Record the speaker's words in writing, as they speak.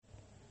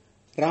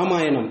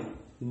ராமாயணம்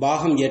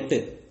பாகம் 8.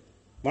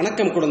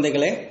 வணக்கம்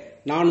குழந்தைகளே,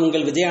 நான்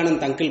உங்கள்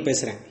விஜயானந்த் அங்கிள்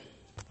பேசுறேன்.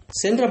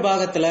 சென்ற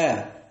பாகத்துல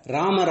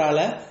ராமரால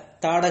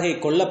தாடகை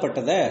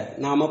கொல்லப்பட்டதை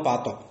நாம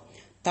பார்த்தோம்.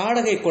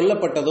 தாடகை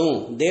கொல்லப்பட்டதும்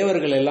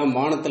தேவர்கள் எல்லாம்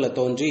வானத்துல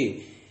தோன்றி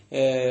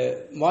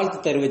வாழ்த்து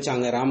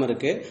தெரிவிச்சாங்க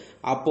ராமருக்கு.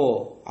 அப்போ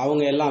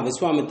அவங்க எல்லாம்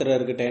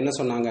விஸ்வாமித்திரர்கிட்ட என்ன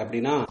சொன்னாங்க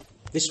அப்படின்னா,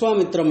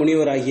 விஸ்வாமித்திர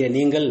முனிவராகிய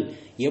நீங்கள்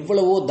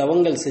எவ்வளவோ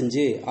தவங்கள்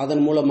செஞ்சு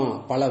அதன் மூலமா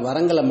பல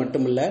வரங்களை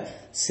மட்டுமல்ல,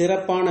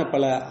 சிறப்பான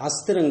பல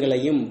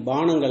அஸ்திரங்களையும்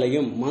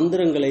பானங்களையும்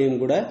மந்திரங்களையும்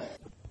கூட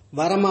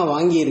வரமா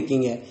வாங்கி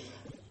இருக்கீங்க.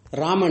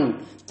 ராமன்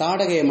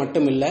தாடகையை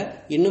மட்டும் இல்ல,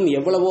 இன்னும்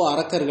எவ்வளவோ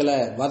அரக்கர்களை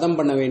வதம்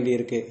பண்ண வேண்டி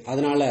இருக்கு.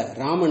 அதனால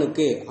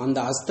ராமனுக்கு அந்த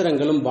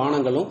அஸ்திரங்களும்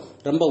பானங்களும்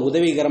ரொம்ப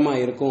உதவிகரமா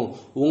இருக்கும்.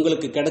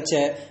 உங்களுக்கு கிடைச்ச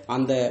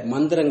அந்த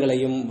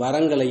மந்திரங்களையும்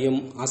வரங்களையும்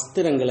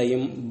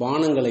அஸ்திரங்களையும்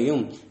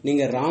பானங்களையும்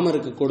நீங்க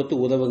ராமருக்கு கொடுத்து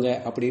உதவுங்க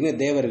அப்படின்னு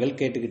தேவர்கள்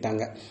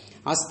கேட்டுக்கிட்டாங்க.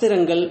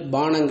 அஸ்திரங்கள்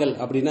பானங்கள்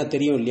அப்படின்னா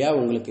தெரியும் இல்லையா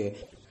உங்களுக்கு?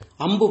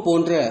 அம்பு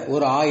போன்ற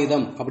ஒரு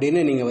ஆயுதம் அப்படின்னு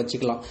நீங்க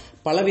வச்சுக்கலாம்.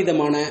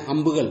 பலவிதமான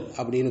அம்புகள்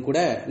அப்படின்னு கூட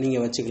நீங்க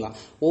வச்சுக்கலாம்.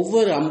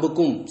 ஒவ்வொரு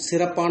அம்புக்கும்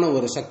சிறப்பான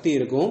ஒரு சக்தி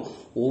இருக்கும்.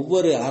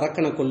 ஒவ்வொரு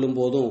அரக்கனை கொல்லும்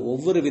போதும்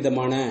ஒவ்வொரு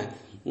விதமான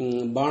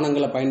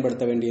பானங்களை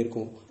பயன்படுத்த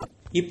வேண்டியிருக்கும்.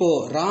 இப்போ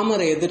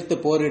ராமரை எதிர்த்து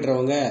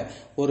போரிடுறவங்க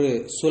ஒரு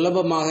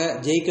சுலபமாக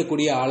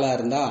ஜெயிக்கக்கூடிய ஆளா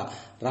இருந்தா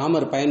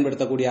ராமர்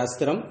பயன்படுத்தக்கூடிய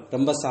அஸ்திரம்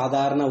ரொம்ப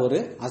சாதாரண ஒரு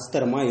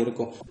அஸ்திரமா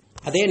இருக்கும்.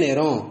 அதே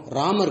நேரம்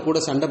ராமர் கூட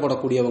சண்டை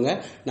போடக்கூடியவங்க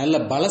நல்ல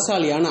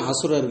பலசாலியான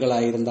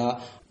அசுரர்களா இருந்தா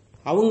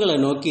அவங்கள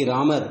நோக்கி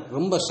ராமர்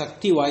ரொம்ப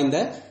சக்தி வாய்ந்த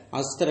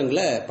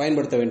அஸ்திரங்களை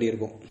பயன்படுத்த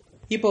வேண்டியிருக்கும்.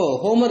 இப்போ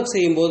ஹோம்ஒர்க்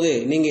செய்யும் போது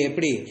நீங்க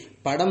எப்படி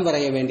படம்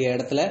வரைய வேண்டிய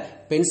இடத்துல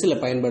பென்சிலை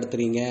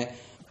பயன்படுத்துறீங்க,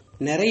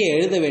 நிறைய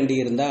எழுத வேண்டி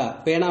இருந்தா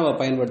பேனாவை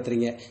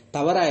பயன்படுத்துறீங்க,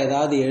 தவறா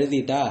ஏதாவது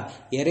எழுதிட்டா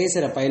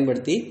எரேசரை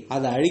பயன்படுத்தி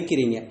அதை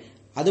அழிக்கிறீங்க.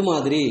 அது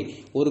மாதிரி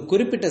ஒரு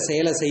குறிப்பிட்ட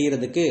செயலை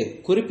செய்யறதுக்கு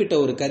குறிப்பிட்ட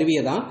ஒரு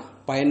கருவியை தான்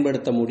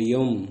பயன்படுத்த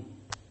முடியும்.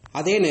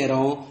 அதே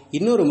நேரம்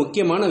இன்னொரு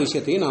முக்கியமான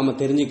விஷயத்தையும் நாம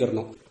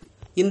தெரிஞ்சுக்கிறணும்.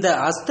 இந்த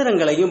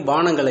அஸ்திரங்களையும்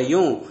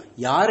பானங்களையும்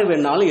யாரு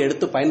வேணாலும்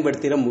எடுத்து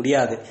பயன்படுத்திட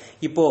முடியாது.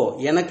 இப்போ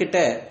எனக்கிட்ட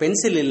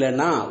பென்சில்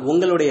இல்லைன்னா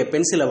உங்களுடைய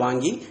பென்சிலை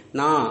வாங்கி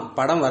நான்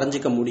படம்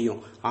வரைஞ்சிக்க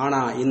முடியும்.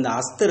 ஆனா இந்த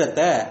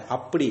அஸ்திரத்தை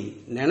அப்படி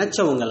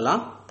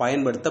நினைச்சவங்கெல்லாம்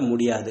பயன்படுத்த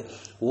முடியாது.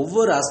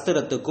 ஒவ்வொரு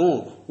அஸ்திரத்துக்கும்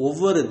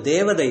ஒவ்வொரு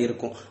தேவதை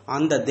இருக்கும்.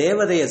 அந்த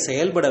தேவதையை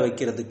செயல்பட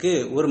வைக்கிறதுக்கு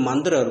ஒரு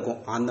மந்திரம்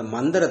இருக்கும். அந்த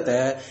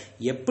மந்திரத்தை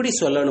எப்படி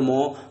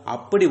சொல்லணுமோ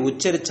அப்படி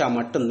உச்சரிச்சா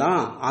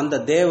மட்டும்தான்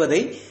அந்த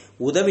தேவதை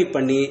உதவி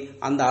பண்ணி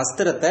அந்த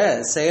அஸ்திரத்தை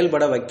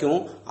செயல்பட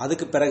வைக்கும்.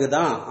 அதுக்கு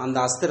பிறகுதான் அந்த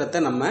அஸ்திரத்தை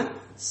நம்ம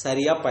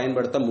சரியா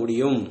பயன்படுத்த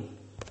முடியும்.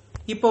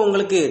 இப்போ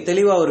உங்களுக்கு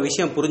தெளிவா ஒரு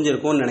விஷயம்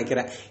புரிஞ்சிருக்கும்னு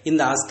நினைக்கிறேன்.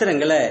 இந்த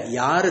அஸ்திரங்களை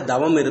யாரு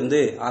தவம்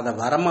இருந்து அதை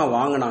வரமா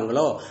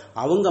வாங்கினாங்களோ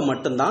அவங்க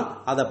மட்டும்தான்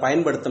அதை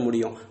பயன்படுத்த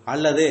முடியும்.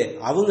 அல்லது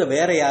அவங்க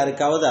வேற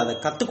யாருக்காவது அதை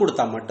கத்துக்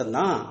கொடுத்தா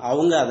மட்டும்தான்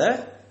அவங்க அதை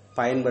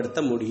பயன்படுத்த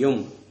முடியும்.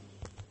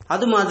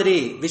 அது மாதிரி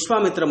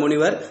விஸ்வாமித்திர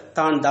முனிவர்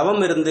தான்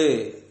தவம் இருந்து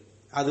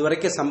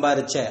அதுவரைக்கும்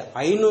சம்பாதிச்ச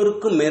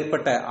 500க்கும்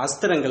மேற்பட்ட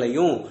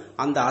அஸ்திரங்களையும்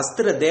அந்த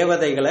அஸ்திர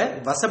தேவதைகளை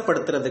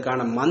வசப்படுத்துறதுக்கான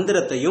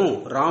மந்திரத்தையும்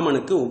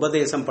ராமனுக்கு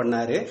உபதேசம்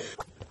பண்ணாரு.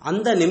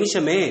 அந்த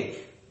நிமிஷமே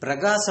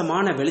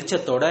பிரகாசமான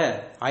வெளிச்சத்தோட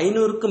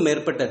 500க்கும்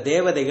மேற்பட்ட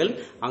தேவதைகள்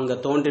அங்க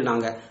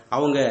தோன்றினாங்க.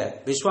 அவங்க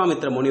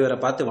விஸ்வாமித்திர முனிவரை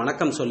பார்த்து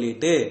வணக்கம்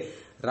சொல்லிட்டு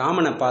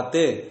ராமனை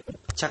பார்த்து,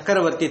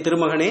 சக்கரவர்த்தி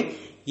திருமகனே,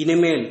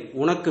 இனிமேல்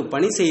உனக்கு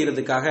பணி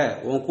செய்யறதுக்காக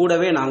உன்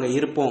கூடவே நாங்க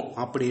இருப்போம்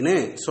அப்படின்னு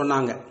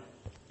சொன்னாங்க.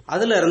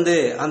 அதுல இருந்து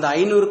அந்த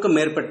 500க்கும்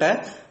மேற்பட்ட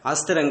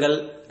அஸ்திரங்கள்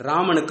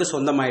ராமனுக்கு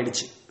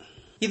சொந்தமாயிடுச்சு.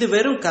 இது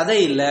வெறும் கதை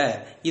இல்ல,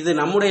 இது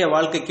நம்முடைய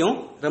வாழ்க்கைக்கும்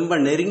ரொம்ப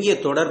நெருங்கிய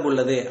தொடர்பு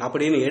உள்ளது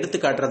அப்படின்னு எடுத்து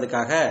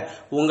காட்டுறதுக்காக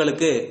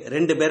உங்களுக்கு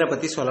 2 பேரை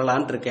பத்தி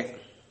சொல்லலான் இருக்கேன்.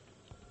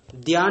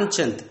 தியான்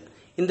சந்த்.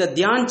 இந்த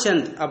தியான்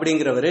சந்த்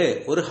அப்படிங்கிறவரு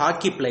ஒரு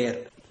ஹாக்கி பிளேயர்.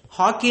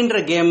 ஹாக்கின்ற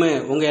கேம்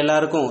உங்க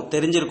எல்லாருக்கும்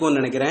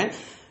தெரிஞ்சிருக்கும்னு நினைக்கிறேன்.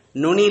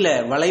 நுனியில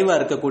வளைவா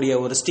இருக்கக்கூடிய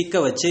ஒரு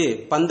ஸ்டிக்கை வச்சு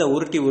பந்தை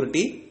உருட்டி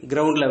உருட்டி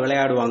கிரவுண்ட்ல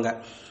விளையாடுவாங்க.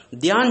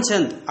 தியான்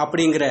சந்த்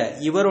அப்படிங்கிற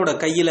இவரோட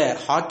கையில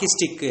ஹாக்கி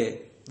ஸ்டிக்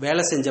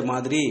வேலை செஞ்ச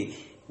மாதிரி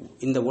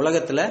இந்த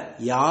உலகத்துல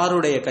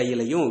யாருடைய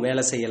கையிலையும்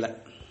வேலை செய்யல.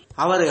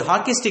 அவர்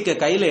ஹாக்கி ஸ்டிக்கை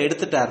கையில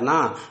எடுத்துட்டார்னா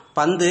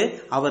பந்து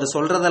அவர்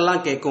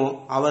சொல்றதெல்லாம் கேட்கும்.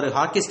 அவர்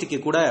ஹாக்கி ஸ்டிக்கு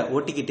கூட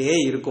ஓட்டிக்கிட்டே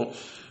இருக்கும்.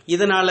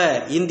 இதனால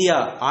இந்தியா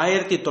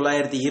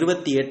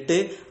 1928,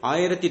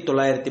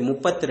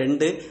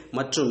 1932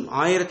 மற்றும்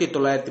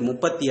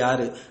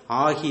 1936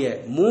 ஆகிய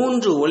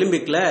 3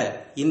 ஒலிம்பிக்ல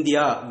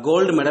இந்தியா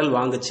கோல்டு மெடல்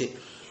வாங்குச்சு.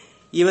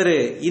 இவர்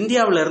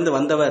இந்தியாவில இருந்து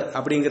வந்தவர்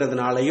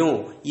அப்படிங்கறதுனாலையும்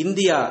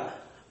இந்தியா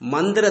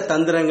மந்திர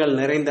தந்திரங்கள்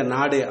நிறைந்த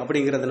நாடு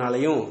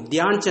அப்படிங்கறதுனாலையும்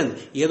தியான் சந்த்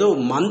ஏதோ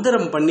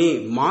மந்திரம் பண்ணி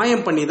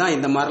மாயம் பண்ணி தான்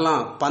இந்த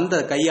மாதிரிலாம் பந்தை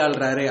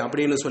கையாளுறாரு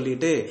அப்படின்னு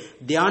சொல்லிட்டு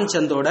தியான்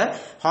சந்தோட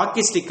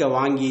ஹாக்கி ஸ்டிக்கை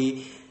வாங்கி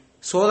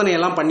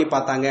சோதனையெல்லாம் பண்ணி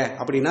பார்த்தாங்க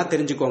அப்படின்னா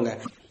தெரிஞ்சுக்கோங்க.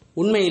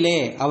 உண்மையிலே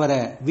அவரை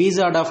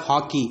வீசார்ட் ஆஃப்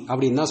ஹாக்கி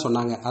அப்படின்னு தான்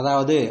சொன்னாங்க.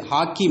 அதாவது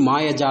ஹாக்கி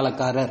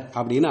மாயஜாலக்காரர்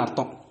அப்படின்னு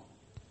அர்த்தம்.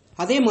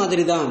 அதே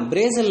மாதிரி தான்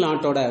பிரேசில்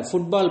நாட்டோட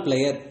ஃபுட்பால்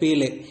பிளேயர்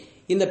பீலே.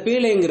 இந்த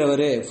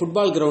பீலேங்கிறவர்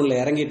ஃபுட்பால் கிரவுண்ட்ல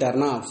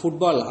இறங்கிட்டார்னா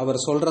ஃபுட்பால் அவர்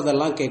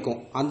சொல்றதெல்லாம் கேட்கும்.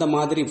 அந்த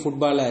மாதிரி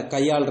ஃபுட்பாலை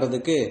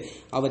கையாளுறதுக்கு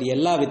அவர்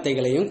எல்லா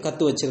வித்தைகளையும்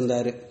கத்து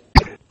வச்சிருந்தாரு.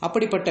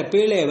 அப்படிப்பட்ட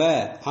பீலேவை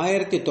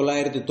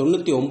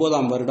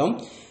 1999 வருடம்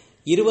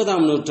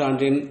 20ஆம்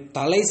நூற்றாண்டின்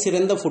தலை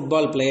சிறந்த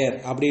ஃபுட்பால் பிளேயர்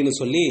அப்படின்னு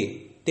சொல்லி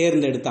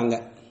தேர்ந்தெடுத்தாங்க.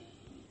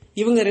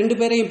 இவங்க 2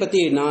 பேரையும்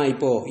பற்றி நான்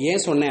இப்போ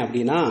ஏன் சொன்னேன்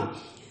அப்படின்னா,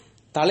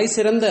 தலை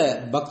சிறந்த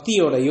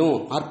பக்தியோடையும்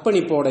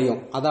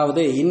அர்ப்பணிப்போடையும்,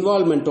 அதாவது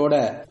இன்வால்மெண்ட்டோட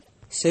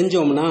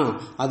செஞ்சோம்னா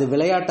அது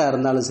விளையாட்டாக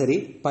இருந்தாலும் சரி,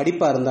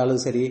 படிப்பாக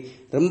இருந்தாலும் சரி,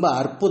 ரொம்ப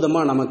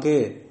அற்புதமாக நமக்கு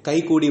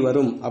கைகூடி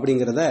வரும்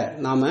அப்படிங்கிறத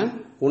நாம்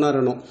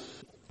உணரணும்.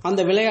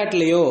 அந்த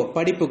விளையாட்டுலேயோ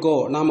படிப்புக்கோ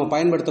நாம்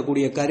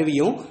பயன்படுத்தக்கூடிய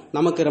கருவியும்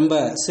நமக்கு ரொம்ப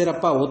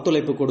சிறப்பாக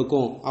ஒத்துழைப்பு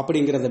கொடுக்கும்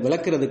அப்படிங்கிறத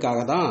விளக்குறதுக்காக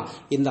தான்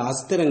இந்த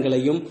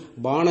அஸ்திரங்களையும்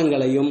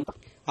பானங்களையும்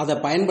அதை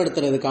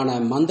பயன்படுத்துறதுக்கான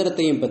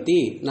மந்திரத்தையும் பற்றி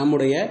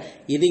நம்முடைய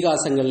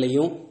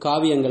இதிகாசங்கள்லையும்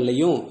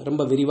காவியங்கள்லையும்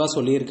ரொம்ப விரிவாக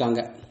சொல்லியிருக்காங்க.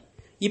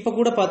 இப்போ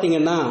கூட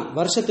பார்த்தீங்கன்னா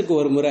வருஷத்துக்கு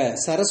ஒரு முறை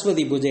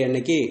சரஸ்வதி பூஜை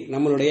அன்னைக்கு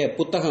நம்மளுடைய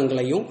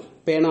புத்தகங்களையும்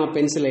பேனா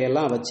பென்சிலை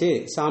எல்லாம் வச்சு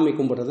சாமி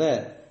கும்பிட்றத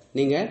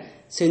நீங்கள்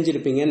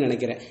செஞ்சுருப்பீங்கன்னு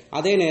நினைக்கிறேன்.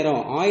 அதே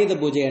நேரம் ஆயுத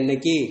பூஜை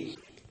அன்னைக்கு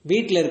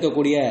வீட்டில்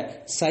இருக்கக்கூடிய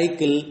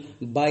சைக்கிள்,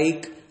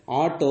 பைக்,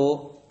 ஆட்டோ,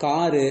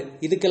 காரு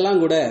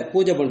இதுக்கெல்லாம் கூட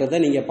பூஜை பண்ணுறதை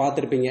நீங்கள்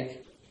பார்த்துருப்பீங்க.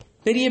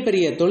 பெரிய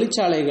பெரிய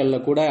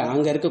தொழிற்சாலைகளில் கூட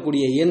அங்கே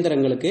இருக்கக்கூடிய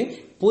இயந்திரங்களுக்கு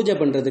பூஜை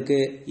பண்ணுறதுக்கு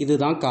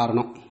இதுதான்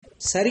காரணம்.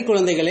 சரி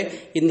குழந்தைகளே,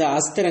 இந்த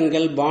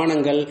அஸ்திரங்கள்,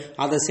 பானங்கள்,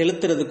 அதை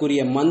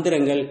செலுத்துறதுக்குரிய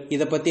மந்திரங்கள்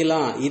இதை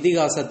பற்றிலாம்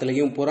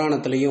இதிகாசத்திலையும்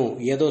புராணத்திலையும்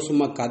ஏதோ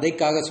சும்மா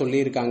கதைக்காக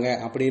சொல்லியிருக்காங்க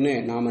அப்படின்னு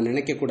நாம்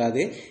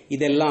நினைக்கக்கூடாது.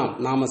 இதெல்லாம்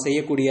நாம்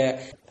செய்யக்கூடிய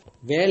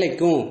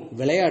வேலைக்கும்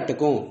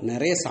விளையாட்டுக்கும்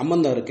நிறைய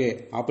சம்பந்தம் இருக்குது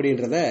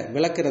அப்படின்றத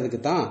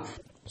விளக்குறதுக்கு தான்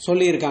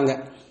சொல்லியிருக்காங்க.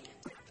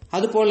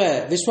 அதுபோல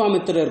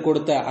விஸ்வாமித்திரர்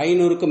கொடுத்த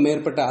 500க்கும்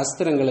மேற்பட்ட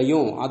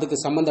அஸ்திரங்களையும் அதுக்கு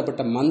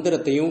சம்பந்தப்பட்ட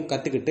மந்திரத்தையும்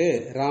கற்றுக்கிட்டு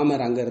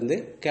ராமர் அங்கிருந்து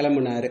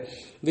கிளம்பினார்.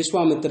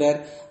 விஸ்வாமித்திரர்,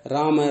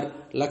 ராமர்,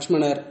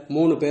 லக்ஷ்மணர்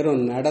 3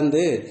 பேரும்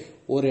நடந்து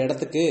ஒரு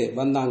இடத்துக்கு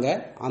வந்தாங்க.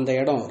 அந்த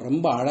இடம்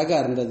ரொம்ப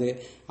அழகாக இருந்தது.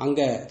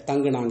 அங்கே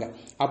தங்குனாங்க.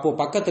 அப்போது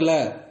பக்கத்தில்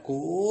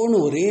கோன்னு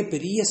ஒரே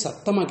பெரிய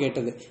சத்தமாக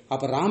கேட்டது.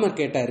 அப்போ ராமர்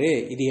கேட்டார்,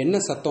 இது என்ன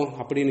சத்தம்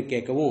அப்படின்னு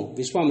கேட்கவும்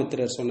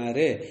விஸ்வாமித்திரர்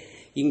சொன்னார்,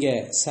 இங்கே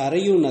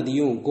சரையு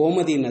நதியும்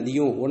கோமதி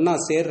நதியும் ஒன்றா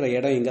சேர்ற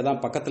இடம் இங்கே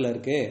தான் பக்கத்தில்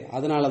இருக்குது.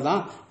 அதனால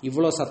தான்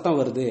இவ்வளோ சத்தம்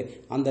வருது.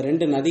 அந்த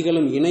 2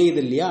 நதிகளும்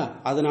இணையுது இல்லையா,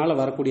 அதனால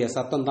வரக்கூடிய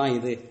சத்தம் தான்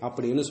இது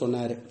அப்படின்னு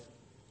சொன்னார்.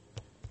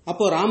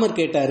 அப்போ ராமர்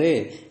கேட்டாரு,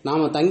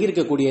 நாம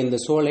தங்கியிருக்கக்கூடிய இந்த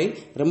சோலை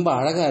ரொம்ப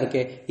அழகா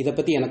இருக்கே, இதை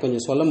பத்தி எனக்கு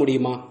கொஞ்சம் சொல்ல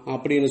முடியுமா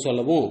அப்படின்னு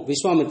சொல்லவும்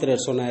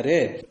விஸ்வாமித்திரர் சொன்னாரு,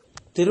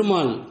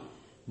 திருமால்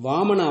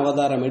வாமன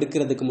அவதாரம்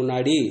எடுக்கிறதுக்கு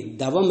முன்னாடி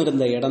தவம்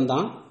இருந்த இடம்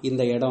தான்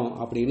இந்த இடம்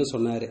அப்படின்னு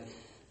சொன்னாரு.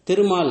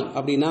 திருமால்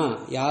அப்படின்னா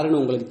யாருன்னு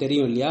உங்களுக்கு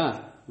தெரியும் இல்லையா?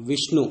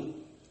 விஷ்ணு,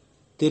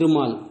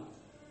 திருமால்,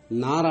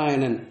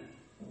 நாராயணன்,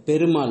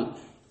 பெருமாள்,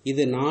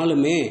 இது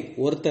 4மே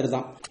ஒருத்தர்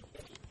தான்.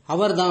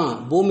 அவர் தான்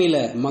பூமியில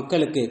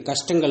மக்களுக்கு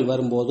கஷ்டங்கள்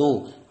வரும்போதும்,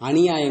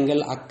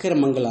 அநியாயங்கள்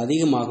அக்கிரமங்கள்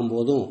அதிகமாகும்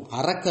போதும்,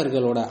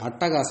 அரக்கர்களோட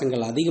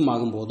அட்டகாசங்கள்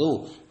அதிகமாகும் போதும்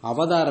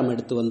அவதாரம்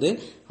எடுத்து வந்து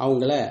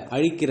அவங்கள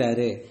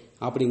அழிக்கிறாரு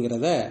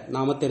அப்படிங்கிறத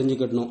நாம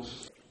தெரிஞ்சுக்கணும்.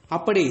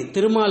 அப்படி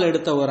திருமால்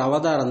எடுத்த ஒரு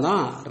அவதாரம்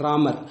தான்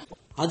ராமர்.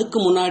 அதுக்கு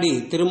முன்னாடி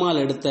திருமால்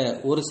எடுத்த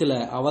ஒரு சில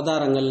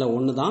அவதாரங்கள்ல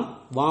ஒண்ணுதான்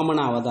வாமன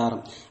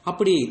அவதாரம்.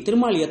 அப்படி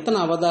திருமால் எத்தனை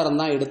அவதாரம்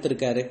தான்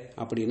எடுத்திருக்காரு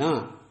அப்படின்னா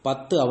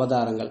 10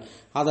 அவதாரங்கள்.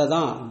 அதை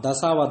தான்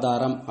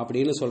தசாவதாரம்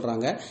அப்படின்னு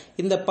சொல்றாங்க.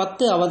 இந்த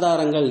 10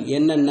 அவதாரங்கள்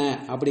என்னென்ன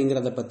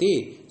அப்படிங்கிறத பத்தி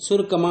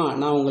சுருக்கமா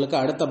நான் உங்களுக்கு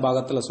அடுத்த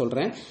பாகத்தில்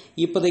சொல்றேன்.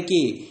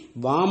 இப்போதைக்கு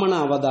வாமன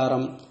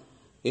அவதாரம்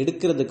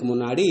எடுக்கிறதுக்கு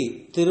முன்னாடி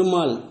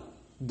திருமால்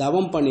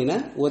தவம் பண்ணின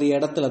ஒரு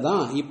இடத்துல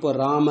தான் இப்போ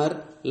ராமர்,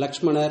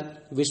 லக்ஷ்மணர்,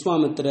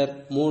 விஸ்வாமித்திரர்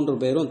 3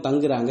 பேரும்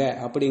தங்குறாங்க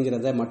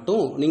அப்படிங்கிறத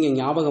மட்டும் நீங்க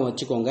ஞாபகம்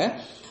வச்சுக்கோங்க.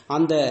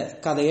 அந்த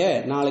கதையை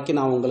நாளைக்கு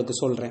நான் உங்களுக்கு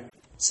சொல்றேன்.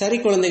 சரி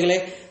குழந்தைகளே,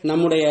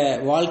 நம்முடைய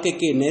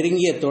வாழ்க்கைக்கு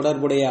நெருங்கிய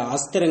தொடர்புடைய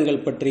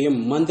அஸ்திரங்கள் பற்றியும்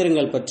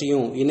மந்திரங்கள்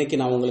பற்றியும் இன்னைக்கு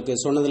நான் உங்களுக்கு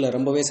சொன்னதுல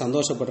ரொம்பவே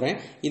சந்தோஷப்படுறேன்.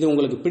 இது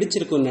உங்களுக்கு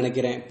பிடிச்சிருக்குன்னு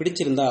நினைக்கிறேன்.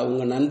 பிடிச்சிருந்தா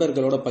உங்க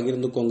நண்பர்களோட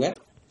பகிர்ந்துக்கோங்க.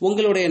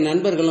 உங்களுடைய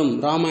நண்பர்களும்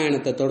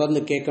ராமாயணத்தை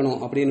தொடர்ந்து கேட்கணும்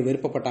அப்படின்னு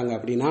விருப்பப்பட்டாங்க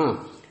அப்படின்னா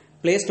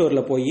பிளே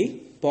ஸ்டோரில் போய்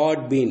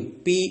பாட்பீன்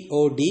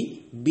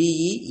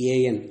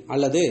PODBEAN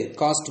அல்லது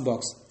காஸ்ட்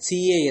பாக்ஸ்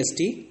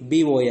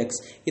CASTBOX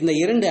இந்த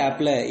 2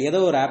 ஆப்பில் ஏதோ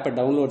ஒரு ஆப்பை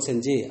டவுன்லோட்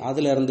செஞ்சு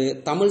அதிலிருந்து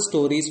தமிழ்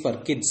ஸ்டோரிஸ் ஃபார்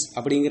கிட்ஸ்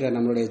அப்படிங்கிற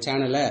நம்மளுடைய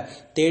சேனலை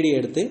தேடி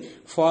எடுத்து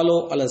ஃபாலோ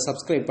அல்லது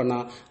சப்ஸ்கிரைப்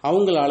பண்ணால்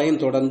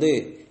அவங்களாலையும் தொடர்ந்து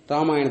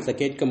ராமாயணத்தை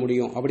கேட்க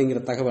முடியும்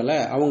அப்படிங்கிற தகவலை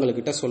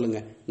அவங்கக்கிட்ட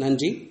சொல்லுங்கள்.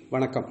 நன்றி,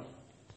 வணக்கம்.